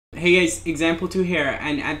Hey guys, example 2 here,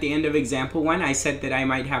 and at the end of example 1 I said that I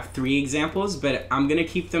might have 3 examples, but I'm gonna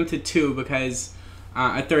keep them to 2 because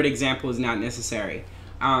a third example is not necessary.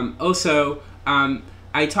 I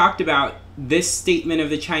talked about this statement of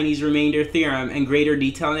the Chinese remainder theorem in greater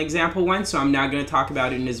detail in example 1, so I'm not going to talk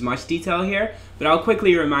about it in as much detail here, but I'll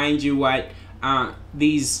quickly remind you what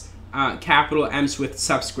these capital M's with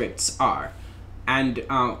subscripts are, and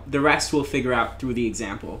the rest we'll figure out through the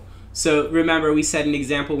example. So remember, we said in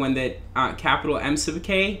example 1 that capital M sub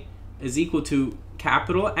k is equal to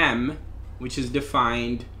capital M, which is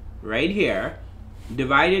defined right here,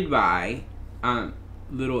 divided by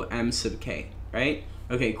little m sub k, right?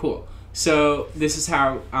 Okay, cool. So this is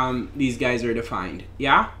how these guys are defined,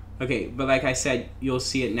 yeah? Okay, but like I said, you'll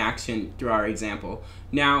see it in action through our example.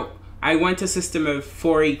 Now, I want a system of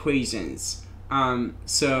 4 equations.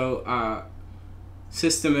 System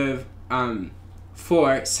of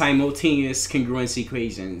 4 simultaneous congruence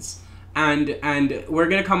equations. And we're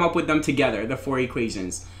gonna come up with them together, the 4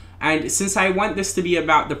 equations. And since I want this to be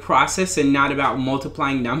about the process and not about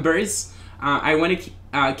multiplying numbers, I want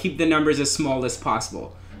to keep the numbers as small as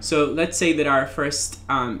possible. So let's say that our first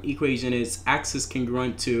equation is x is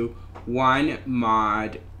congruent to 1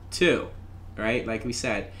 mod 2, right? Like we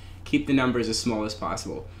said, keep the numbers as small as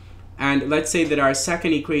possible. And let's say that our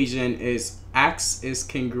second equation is x is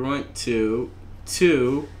congruent to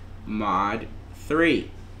 2 mod 3.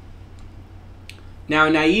 Now,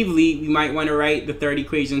 naively, we might want to write the third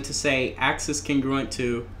equation to say x is congruent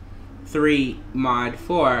to 3 mod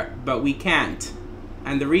 4, but we can't.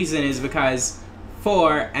 And the reason is because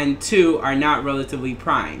 4 and 2 are not relatively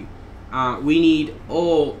prime. We need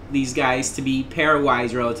all these guys to be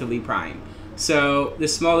pairwise relatively prime. So the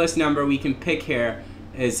smallest number we can pick here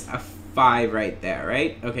is a 5 right there,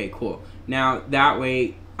 right? Okay, cool. Now, that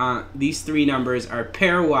way, these 3 numbers are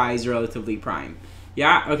pairwise relatively prime.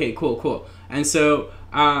 Yeah? Okay, cool. And so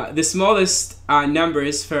the smallest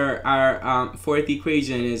numbers for our fourth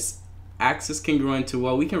equation is x is congruent to,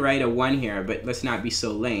 well, we can write a 1 here, but let's not be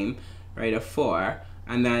so lame. Write a 4,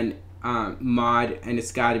 and then mod, and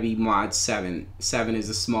it's got to be mod 7. 7 is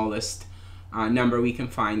the smallest number we can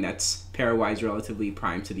find that's pairwise relatively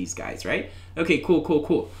prime to these guys, right? Okay,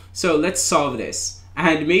 cool. So let's solve this.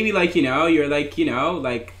 And maybe, like, you're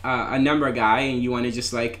like, a number guy, and you want to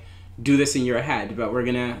just like do this in your head, but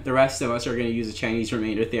the rest of us are gonna use the Chinese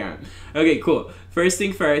remainder theorem. Okay, cool. First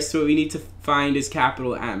thing first, what we need to find is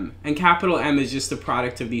capital M, and capital M is just the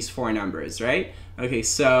product of these 4 numbers, right? Okay,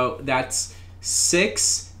 so that's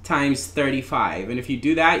 6 times 35, and if you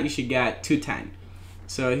do that, you should get 210.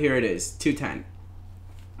 So here it is, 210.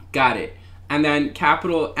 Got it. And then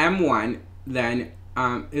capital M1 then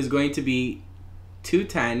is going to be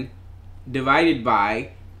 210 divided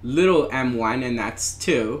by little m1, and that's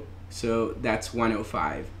 2. So that's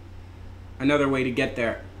 105. Another way to get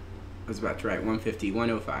there, I was about to write 150,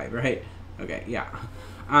 105, right? Okay, yeah.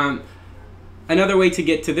 Another way to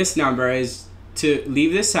get to this number is to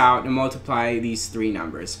leave this out and multiply these 3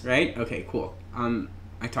 numbers, right? Okay, cool.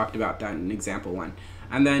 I talked about that in example 1.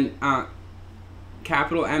 And then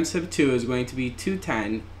capital M sub 2 is going to be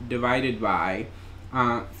 210 divided by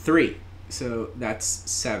 3. So that's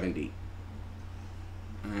 70.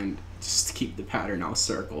 And just to keep the pattern, I'll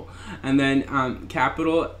circle. And then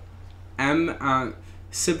capital M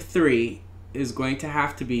sub 3 is going to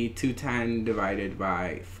have to be 210 divided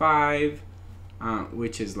by 5,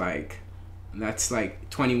 which is that's like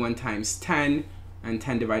 21 times 10, and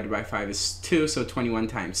 10 divided by 5 is 2, so 21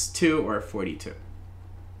 times 2, or 42.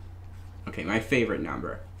 Okay, my favorite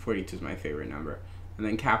number. 42 is my favorite number. And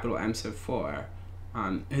then capital M sub 4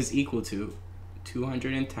 is equal to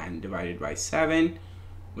 210 divided by 7,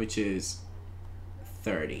 which is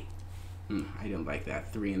 30. I don't like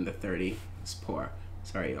that. 3 and the 30 is poor.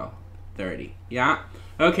 Sorry, y'all. 30. Yeah?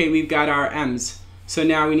 Okay, we've got our M's. So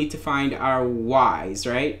now we need to find our Y's,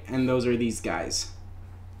 right? And those are these guys.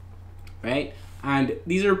 Right? And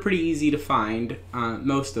these are pretty easy to find,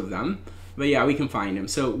 most of them. But yeah, we can find them.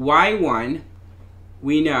 So Y1,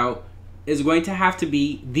 we know, is going to have to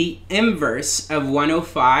be the inverse of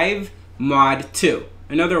 105 mod 2.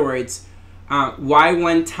 In other words,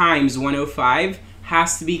 y1 times 105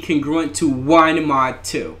 has to be congruent to 1 mod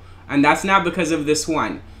 2. And that's not because of this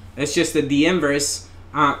 1. It's just that the inverse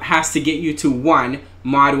has to get you to 1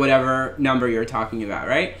 mod whatever number you're talking about,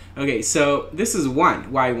 right? Okay, so this is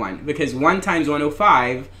 1, y1, because 1 times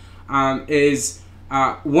 105 is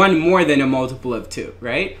 1 more than a multiple of 2,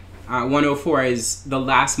 right? 104 is the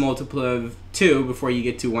last multiple of 2 before you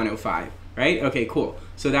get to 105, right? Okay, cool.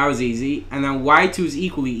 So that was easy. And then y2 is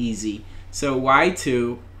equally easy. So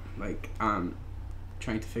y2,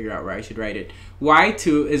 trying to figure out where I should write it.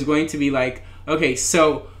 Y2 is going to be like, okay,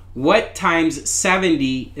 so what times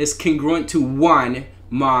 70 is congruent to 1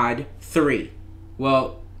 mod 3?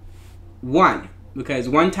 Well, 1, because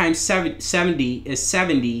 1 times 70 is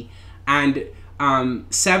 70, and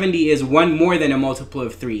 70 is 1 more than a multiple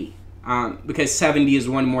of 3, because 70 is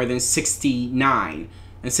 1 more than 69,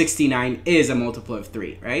 and 69 is a multiple of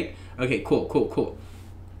 3, right? Okay, cool.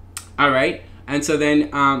 All right, and so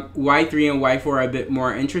then Y3 and Y4 are a bit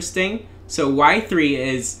more interesting. So Y3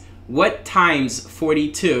 is what times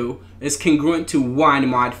 42 is congruent to 1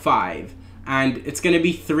 mod 5, and it's going to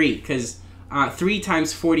be 3, because 3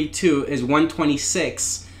 times 42 is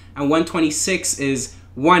 126, and 126 is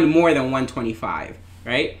 1 more than 125,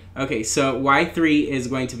 right? Okay, so Y3 is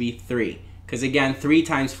going to be 3, because again, 3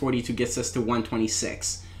 times 42 gets us to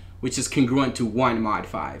 126, which is congruent to 1 mod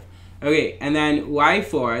 5. Okay, and then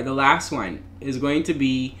Y4, the last one, is going to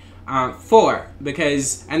be 4,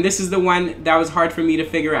 because, and this is the one that was hard for me to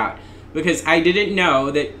figure out, because I didn't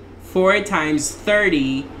know that 4 times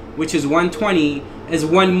 30, which is 120, is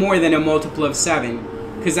 1 more than a multiple of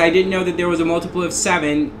 7, because I didn't know that there was a multiple of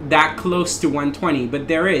 7 that close to 120, but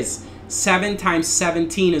there is. 7 times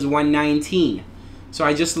 17 is 119. So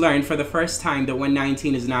I just learned for the first time that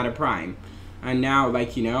 119 is not a prime. And now,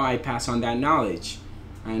 like, you know, I pass on that knowledge.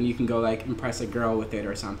 And you can go, like, impress a girl with it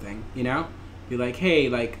or something, you know? Be like, hey,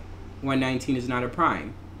 like, 119 is not a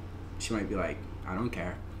prime. She might be like, I don't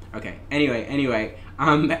care. Okay, anyway,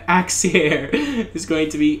 X here is going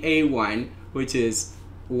to be A1, which is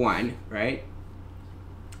 1, right?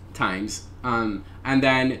 Times, and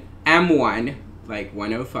then M1, like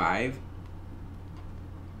 105,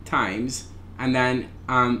 times, and then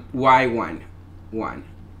Y1, 1,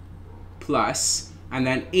 plus, and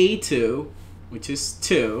then A2, which is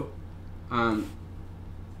 2,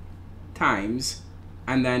 times,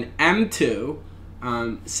 and then M2,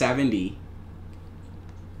 70,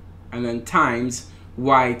 and then times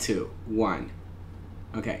Y2, 1.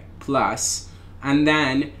 Okay, plus, and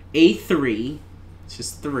then A3, which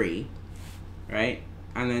is 3, right?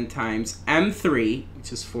 And then times M3,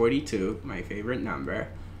 which is 42, my favorite number,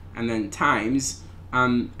 and then times,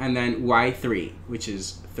 and then Y3, which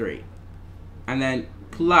is 3. And then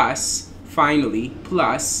plus, finally,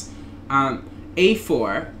 plus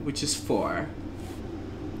A4, which is 4,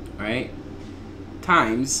 right?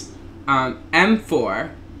 Times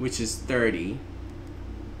M4, which is 30,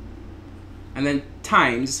 and then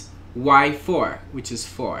times Y4, which is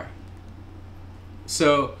 4.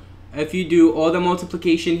 So if you do all the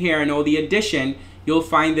multiplication here and all the addition, you'll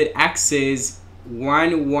find that X is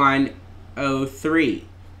 1103.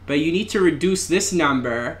 But you need to reduce this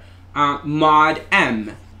number mod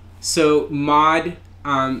M. So mod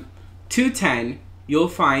 210, you'll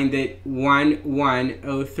find that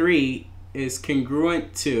 1103 is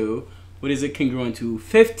congruent to, what is it congruent to?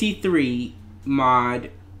 53 mod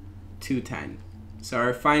 210. So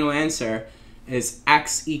our final answer is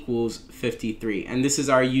X equals 53. And this is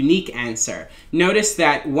our unique answer. Notice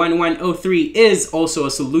that 1103 is also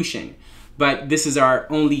a solution, but this is our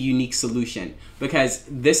only unique solution because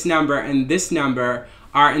this number and this number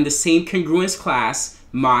are in the same congruence class,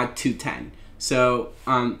 mod 210. So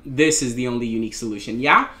this is the only unique solution.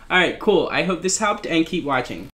 Yeah? All right, cool. I hope this helped and keep watching.